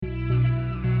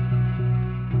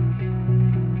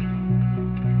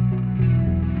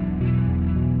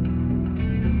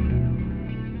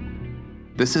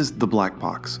This is The Black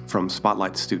Box from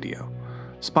Spotlight Studio.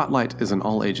 Spotlight is an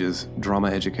all-ages drama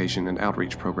education and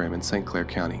outreach program in St. Clair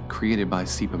County created by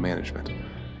CEPA Management.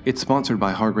 It's sponsored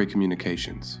by Hargray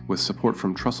Communications with support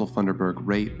from Trussell, Funderburg,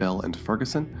 Ray, Bell, and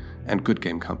Furgerson, and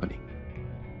Goodgame Company.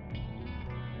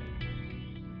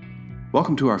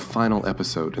 Welcome to our final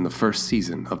episode in the first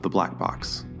season of The Black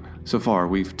Box. So far,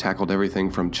 we've tackled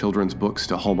everything from children's books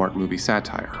to Hallmark movie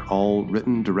satire, all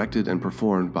written, directed, and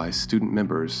performed by student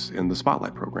members in the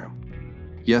Spotlight program.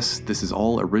 Yes, this is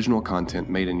all original content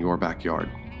made in your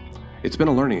backyard. It's been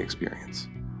a learning experience.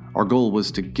 Our goal was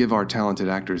to give our talented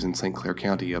actors in St. Clair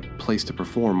County a place to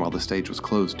perform while the stage was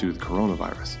closed due to the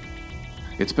coronavirus.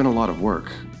 It's been a lot of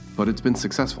work, but it's been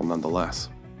successful nonetheless.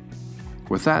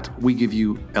 With that, we give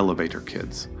you Elevator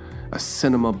Kids, a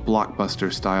cinema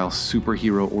blockbuster-style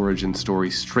superhero origin story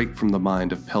straight from the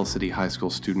mind of Pell City High School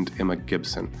student Emma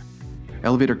Gibson.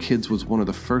 Elevator Kids was one of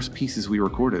the first pieces we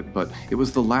recorded, but it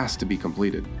was the last to be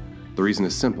completed. The reason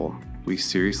is simple. We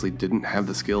seriously didn't have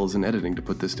the skills in editing to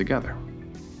put this together.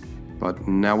 But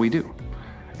now we do,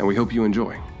 and we hope you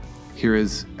enjoy. Here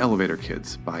is Elevator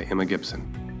Kids by Emma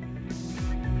Gibson.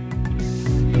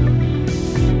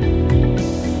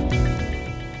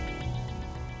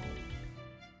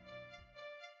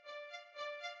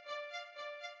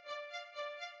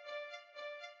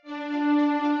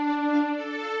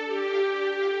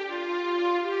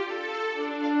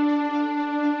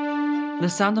 The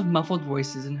sound of muffled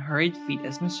voices and hurried feet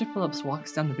as Mr. Phillips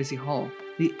walks down the busy hall.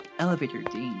 The elevator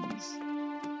dings.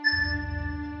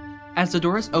 As the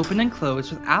doors open and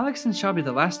close, with Alex and Shelby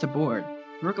the last aboard,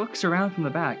 Rook looks around from the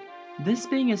back. This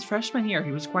being his freshman year,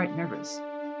 he was quite nervous.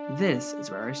 This is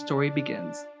where our story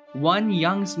begins. One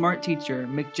young smart teacher,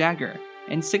 Mick Jagger,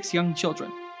 and 6 young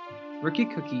children. Rookie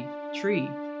Cookie, Tree,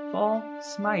 Fall,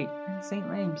 Smite, and St.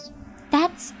 Lames.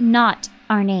 That's not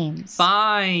our names.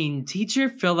 Fine. Teacher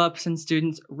Phillips and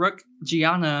students Rook,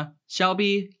 Gianna,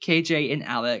 Shelby, KJ, and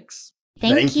Alex.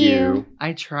 Thank you.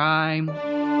 I try.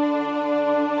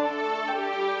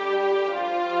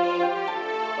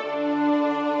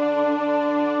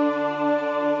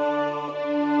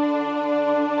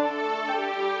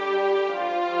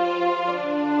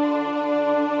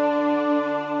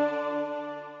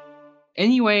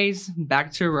 Anyways,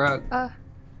 back to Rook.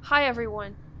 Hi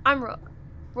everyone. I'm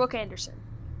Rook Anderson.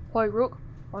 Hi Rook,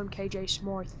 I'm KJ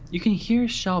Smythe. You can hear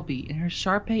Shelby in her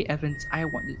Sharpay Evans I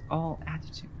want it all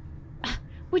attitude.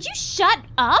 Would you shut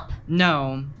up?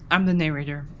 No, I'm the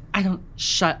narrator. I don't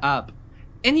shut up.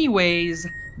 Anyways,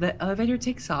 the elevator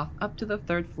takes off up to the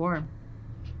 3rd floor.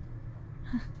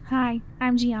 Hi,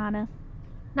 I'm Gianna.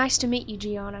 Nice to meet you,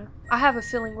 Gianna. I have a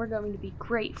feeling we're going to be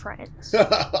great friends.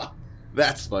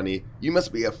 That's funny. You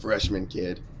must be a freshman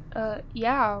kid.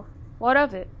 Yeah. What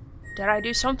of it? Did I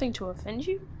do something to offend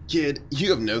you? Kid, you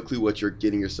have no clue what you're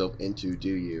getting yourself into, do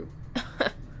you?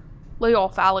 Lay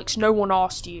off, Alex. No one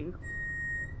asked you.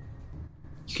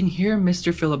 You can hear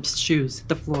Mr. Phillips' shoes hit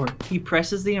the floor. He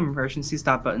presses the emergency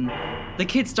stop button. The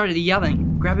kids started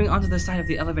yelling, grabbing onto the side of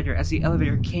the elevator as the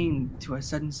elevator came to a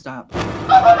sudden stop.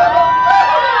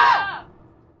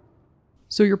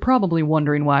 So you're probably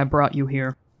wondering why I brought you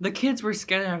here. The kids were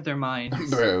scared out of their minds.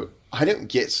 Bro, I don't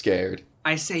get scared.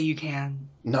 I say you can.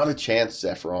 Not a chance,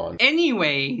 Zephron.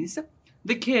 Anyways,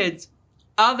 the kids,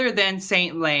 other than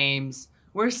St. Lames,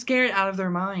 were scared out of their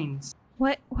minds.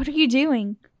 What are you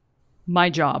doing?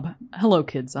 My job. Hello,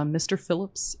 kids. I'm Mr.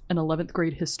 Phillips, an 11th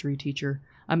grade history teacher.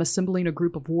 I'm assembling a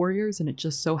group of warriors, and it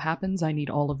just so happens I need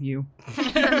all of you.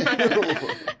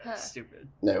 Stupid.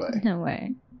 No way. No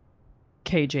way.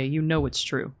 KJ, you know it's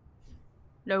true.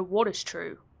 No, what is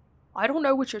true? I don't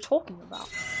know what you're talking about.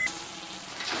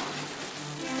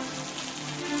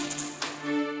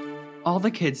 All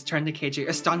the kids turned to KJ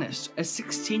astonished. A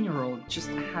 16-year-old just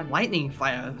had lightning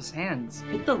fly out of his hands,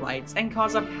 hit the lights, and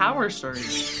cause a power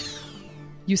surge.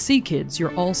 You see, kids,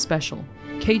 you're all special.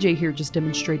 KJ here just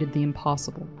demonstrated the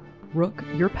impossible. Rook,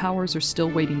 your powers are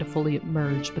still waiting to fully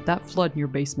emerge, but that flood in your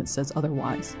basement says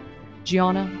otherwise.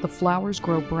 Gianna, the flowers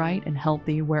grow bright and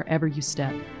healthy wherever you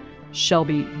step.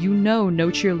 Shelby, you know no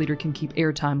cheerleader can keep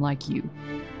airtime like you.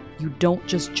 You don't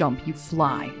just jump, you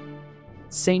fly.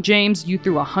 St. James, you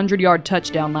threw a 100-yard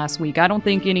touchdown last week. I don't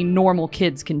think any normal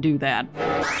kids can do that.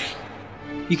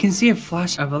 You can see a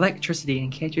flash of electricity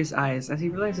in KJ's eyes as he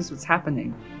realizes what's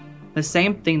happening. The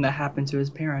same thing that happened to his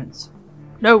parents.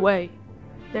 No way.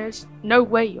 There's no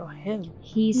way you're him.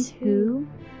 He's who?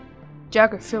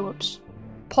 Jagger Phillips.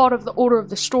 Part of the Order of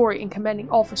the Story and commanding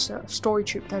officer of Story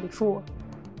Troop 34.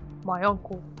 My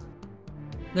uncle.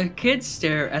 The kids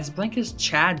stare as blank as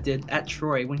Chad did at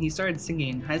Troy when he started singing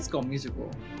in High School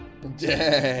Musical.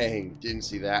 Dang, didn't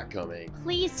see that coming.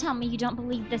 Please tell me you don't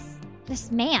believe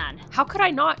this man. How could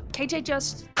I not? KJ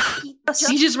just...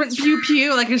 He just went pew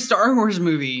pew like a Star Wars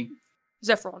movie.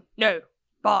 Zephron, no.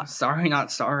 Boss. Sorry,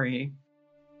 not sorry.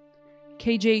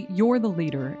 KJ, you're the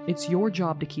leader. It's your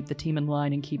job to keep the team in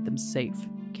line and keep them safe.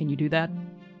 Can you do that?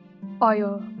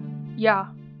 Yeah.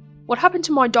 What happened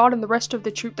to my dad and the rest of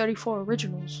the Troop 34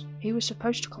 originals? He was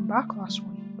supposed to come back last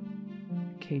week.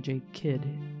 KJ, kid.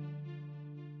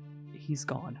 He's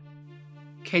gone.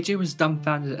 KJ was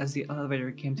dumbfounded as the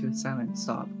elevator came to a silent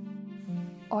stop.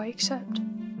 I accept.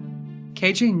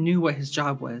 KJ knew what his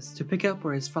job was, to pick up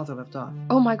where his father left off.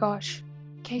 Oh my gosh.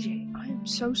 KJ, I am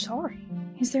so sorry.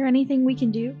 Is there anything we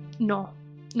can do? No,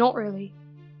 not really.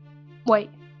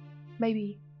 Wait,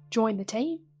 maybe join the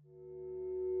team?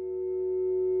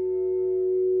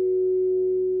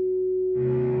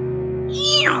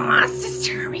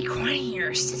 Sister, require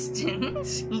your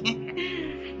assistance.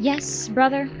 Yes,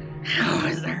 brother. How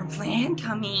is our plan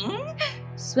coming?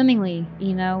 Swimmingly,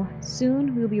 Eno.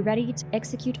 Soon we will be ready to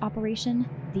execute Operation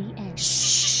The End.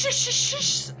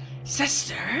 Shh.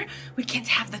 Sister, we can't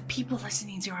have the people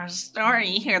listening to our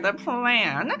story hear the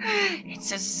plan.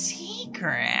 It's a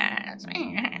secret.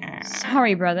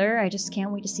 Sorry, brother. I just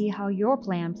can't wait to see how your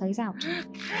plan plays out.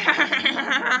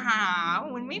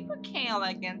 When we put Kale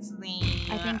against the...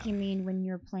 I think you mean when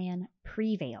your plan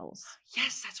prevails.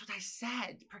 Yes, that's what I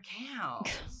said. Per Kale.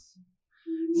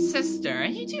 Sister,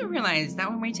 you do realize that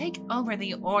when we take over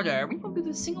the Order, we will be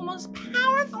the single most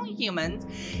powerful humans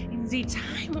in the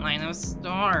timeline of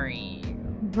story.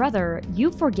 Brother,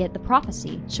 you forget the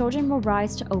prophecy. Children will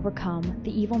rise to overcome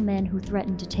the evil men who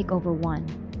threaten to take over one.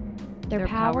 Their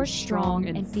power strong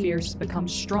and fierce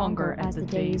becomes stronger as the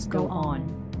days go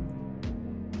on.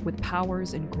 With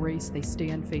powers and grace, they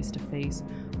stand face to face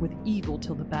with evil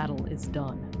till the battle is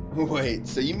done. Wait,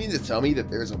 so you mean to tell me that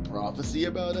there's a prophecy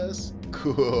about us?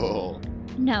 Cool.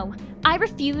 No, I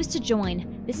refuse to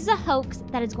join. This is a hoax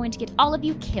that is going to get all of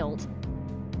you killed.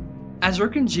 As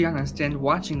Rook and Gianna stand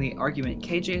watching the argument,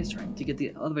 KJ is trying to get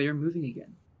the elevator moving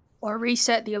again. Or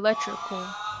reset the electrical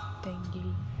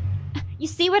thingy. You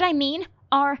see what I mean?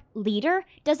 Our leader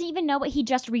doesn't even know what he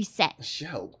just reset.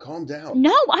 Shell, calm down.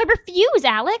 No, I refuse,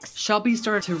 Alex! Shelby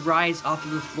started to rise off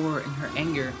of the floor in her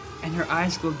anger, and her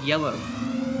eyes glowed yellow.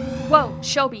 Whoa,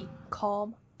 Shelby,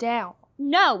 calm down.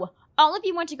 No! All of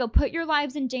you want to go put your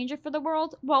lives in danger for the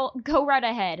world? Well, go right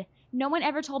ahead. No one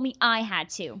ever told me I had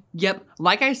to. Yep,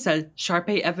 like I said,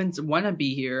 Sharpay Evans wanna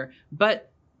be here,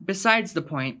 but besides the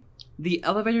point, the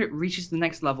elevator reaches the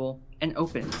next level and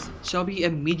opens. Shelby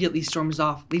immediately storms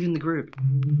off, leaving the group.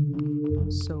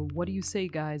 So what do you say,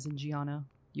 guys and Gianna?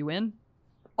 You in?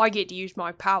 I get to use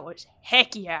my powers.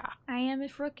 Heck yeah. I am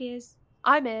if Rook is.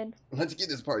 I'm in. Let's get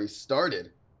this party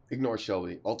started. Ignore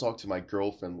Shelby. I'll talk to my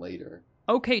girlfriend later.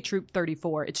 Okay, Troop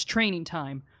 34, it's training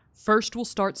time. First, we'll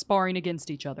start sparring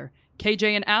against each other.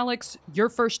 KJ and Alex, you're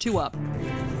first two up.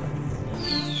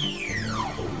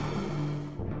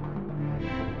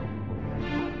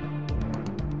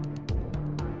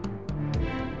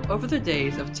 Over the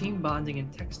days of team bonding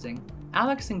and texting,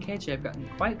 Alex and KJ have gotten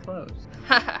quite close.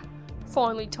 Haha.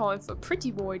 Finally time for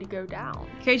Pretty Boy to go down.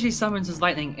 KJ summons his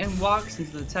lightning and walks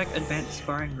into the tech advanced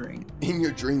sparring ring. In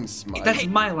your dreams, Smile. That's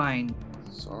my line.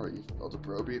 Sorry, felt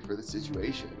appropriate for the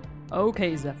situation.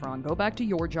 Okay, Zephron, go back to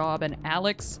your job, and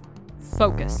Alex,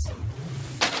 focus.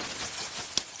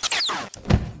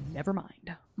 Never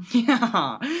mind.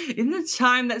 Yeah, in the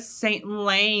time that Saint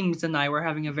Lames and I were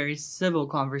having a very civil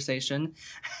conversation,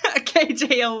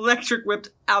 KJ electric whipped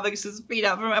Alex's feet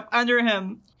out from up under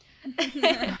him.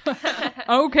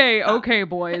 Okay,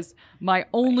 boys. My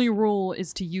only rule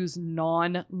is to use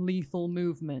non-lethal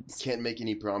movements. Can't make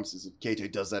any promises if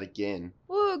KJ does that again.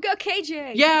 Woo, go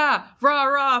KJ! Yeah, rah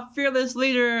rah, fearless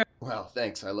leader. Wow,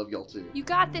 thanks. I love y'all too. You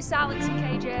got this, Alex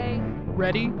and KJ.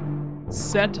 Ready,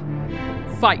 set,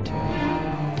 fight.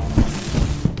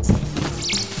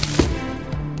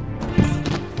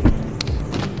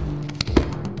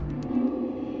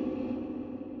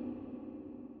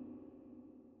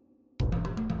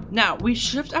 Now, we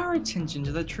shift our attention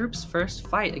to the troops' first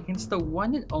fight against the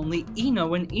one and only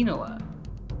Eno and Enola.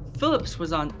 Phillips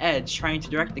was on edge trying to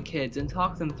direct the kids and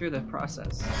talk them through the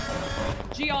process.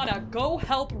 Gianna, go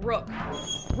help Rook.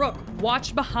 Rook,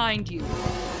 watch behind you.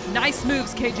 Nice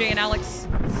moves, KJ and Alex.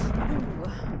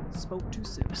 Ooh, spoke too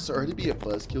soon. Sorry to be a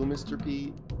buzzkill, Mr.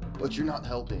 P, but you're not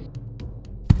helping.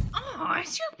 Oh,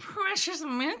 it's your precious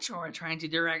mentor trying to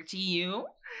direct you.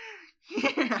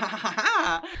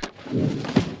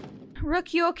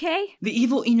 Rook, you okay? The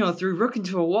evil Eno threw Rook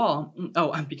into a wall.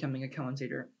 Oh, I'm becoming a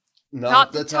commentator.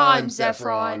 Not the time,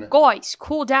 Zephron. Guys,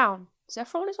 cool down.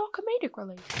 Zephron is our comedic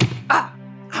relief. Ah!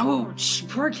 Ouch!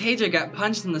 Poor KJ got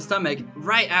punched in the stomach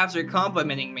right after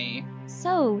complimenting me.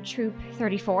 So, Troop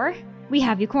 34, we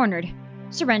have you cornered.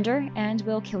 Surrender, and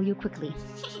we'll kill you quickly.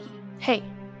 Hey,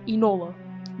 Enola,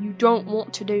 you don't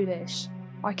want to do this.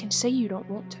 I can see you don't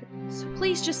want to. So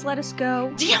please just let us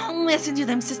go. Don't listen to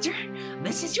them, sister.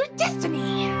 This is your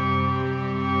destiny.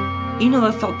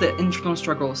 Enola felt the internal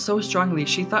struggle so strongly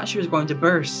she thought she was going to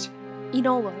burst.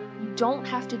 Enola, you don't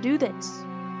have to do this.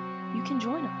 You can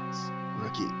join us.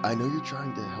 Rookie, I know you're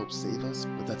trying to help save us,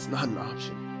 but that's not an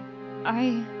option.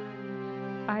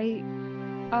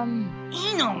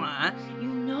 Enola, you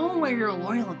know where your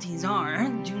loyalties are.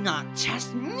 Do not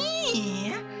test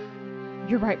me.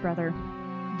 You're right, brother.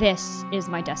 This is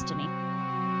my destiny.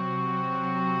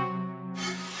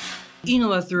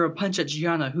 Enola threw a punch at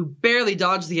Gianna, who barely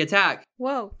dodged the attack.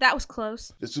 Whoa, that was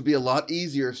close. This would be a lot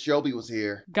easier if Shelby was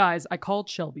here. Guys, I called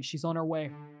Shelby. She's on her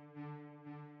way.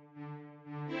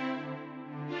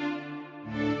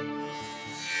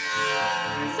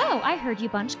 So, I heard you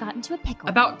bunch got into a pickle.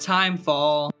 About time,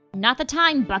 Fall. Not the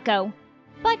time, bucko.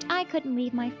 But I couldn't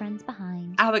leave my friends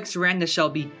behind. Alex ran to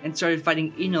Shelby and started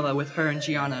fighting Enola with her and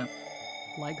Gianna.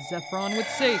 Like Zephron would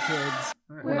say, kids.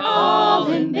 We're all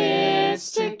in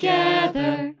this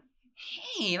together.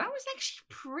 Hey, that was actually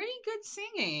pretty good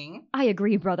singing. I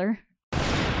agree, brother.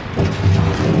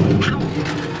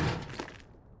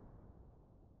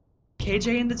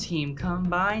 KJ and the team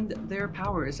combined their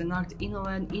powers and knocked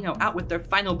Enola and Eno out with their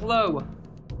final blow.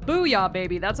 Booyah,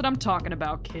 baby. That's what I'm talking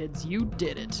about, kids. You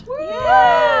did it.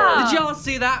 Yeah! Did y'all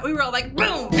see that? We were all like,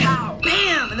 boom, pow,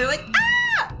 bam, and they're like,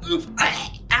 ah, oof,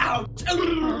 ah, ouch.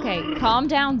 Okay, calm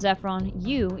down, Zephron.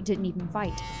 You didn't even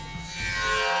fight.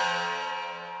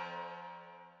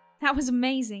 That was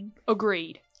amazing.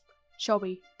 Agreed.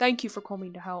 Shelby, thank you for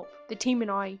coming to help. The team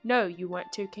and I know you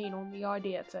weren't too keen on the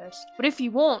idea at first, but if you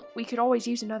want, we could always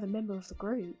use another member of the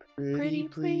group. Pretty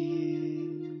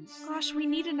please. Gosh, we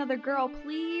need another girl,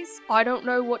 please. I don't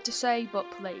know what to say, but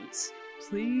please.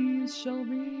 Please,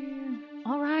 Shelby.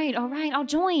 All right, I'll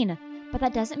join. But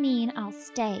that doesn't mean I'll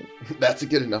stay. That's a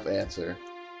good enough answer.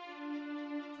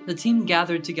 The team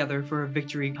gathered together for a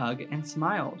victory hug and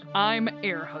smiled. I'm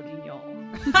air hugging y'all.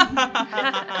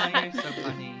 You're so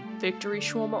funny. Victory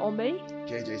shawarma on me?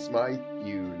 JJ Smythe,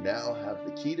 you now have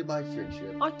the key to my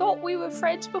friendship. I thought we were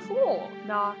friends before.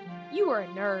 Nah, you were a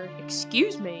nerd.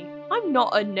 Excuse me, I'm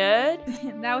not a nerd.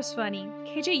 That was funny.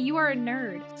 KJ, you are a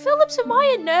nerd. Phillips, am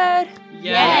I a nerd?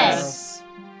 Yes.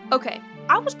 Okay,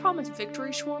 I was promised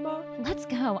victory shawarma. Let's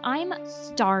go. I'm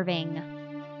starving.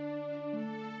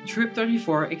 Troop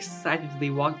 34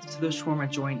 excitedly walked to the shawarma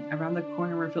joint around the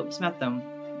corner where Phillips met them.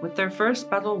 With their first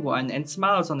battle won and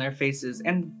smiles on their faces,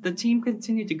 and the team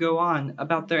continued to go on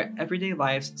about their everyday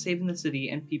lives, saving the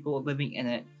city and people living in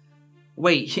it.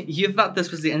 Wait, you thought this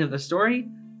was the end of the story?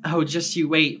 Oh, just you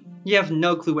wait. You have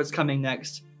no clue what's coming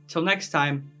next. Till next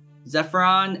time,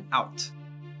 Zephron out.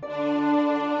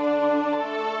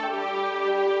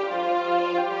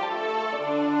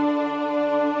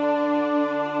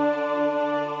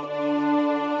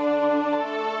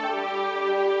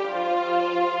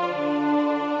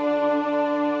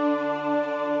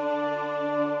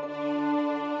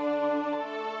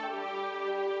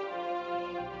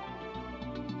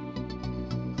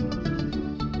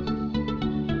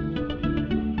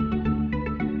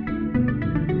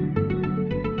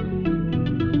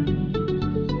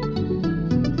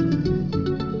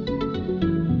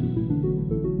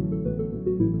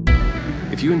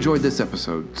 If you enjoyed this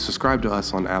episode, subscribe to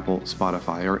us on Apple,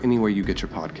 Spotify, or anywhere you get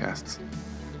your podcasts.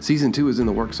 Season 2 is in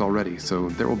the works already, so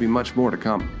there will be much more to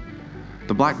come.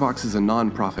 The Black Box is a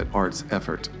non-profit arts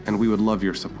effort, and we would love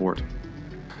your support.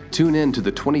 Tune in to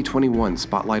the 2021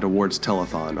 Spotlight Awards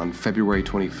Telethon on February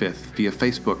 25th via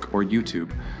Facebook or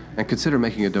YouTube, and consider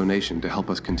making a donation to help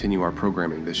us continue our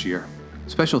programming this year.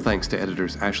 Special thanks to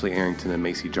editors Ashley Arrington and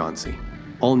Macy Johnsey.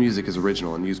 All music is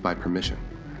original and used by permission.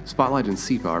 Spotlight and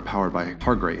CEPA are powered by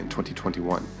Hargray in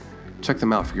 2021. Check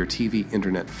them out for your TV,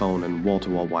 internet, phone, and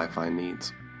wall-to-wall Wi-Fi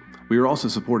needs. We are also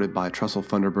supported by Trussell,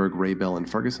 Funderburg, Ray Bell &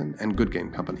 Furgerson, and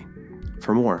Goodgame Company.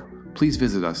 For more, please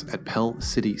visit us at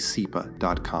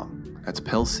pellcitycepa.com. That's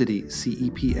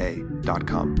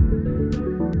pellcitycepa.com.